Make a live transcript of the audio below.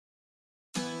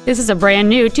This is a brand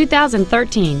new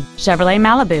 2013 Chevrolet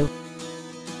Malibu.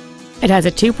 It has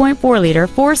a 2.4-liter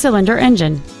four-cylinder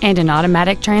engine and an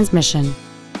automatic transmission.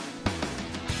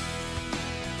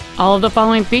 All of the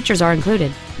following features are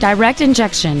included: direct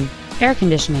injection, air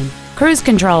conditioning, cruise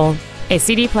control, a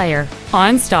CD player,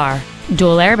 OnStar,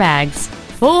 dual airbags,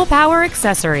 full power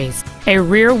accessories, a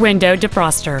rear window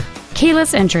defroster,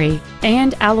 keyless entry,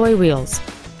 and alloy wheels.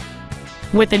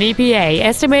 With an EPA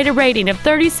estimated rating of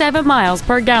 37 miles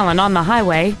per gallon on the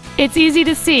highway, it's easy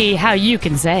to see how you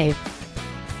can save.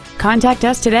 Contact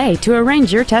us today to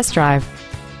arrange your test drive.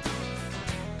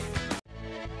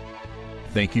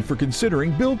 Thank you for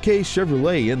considering Bill K.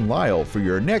 Chevrolet in Lisle for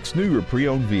your next new or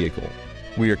pre-owned vehicle.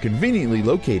 We are conveniently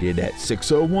located at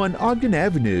 601 Ogden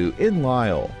Avenue in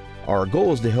Lisle. Our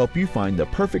goal is to help you find the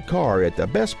perfect car at the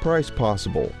best price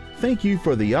possible. Thank you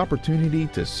for the opportunity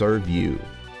to serve you.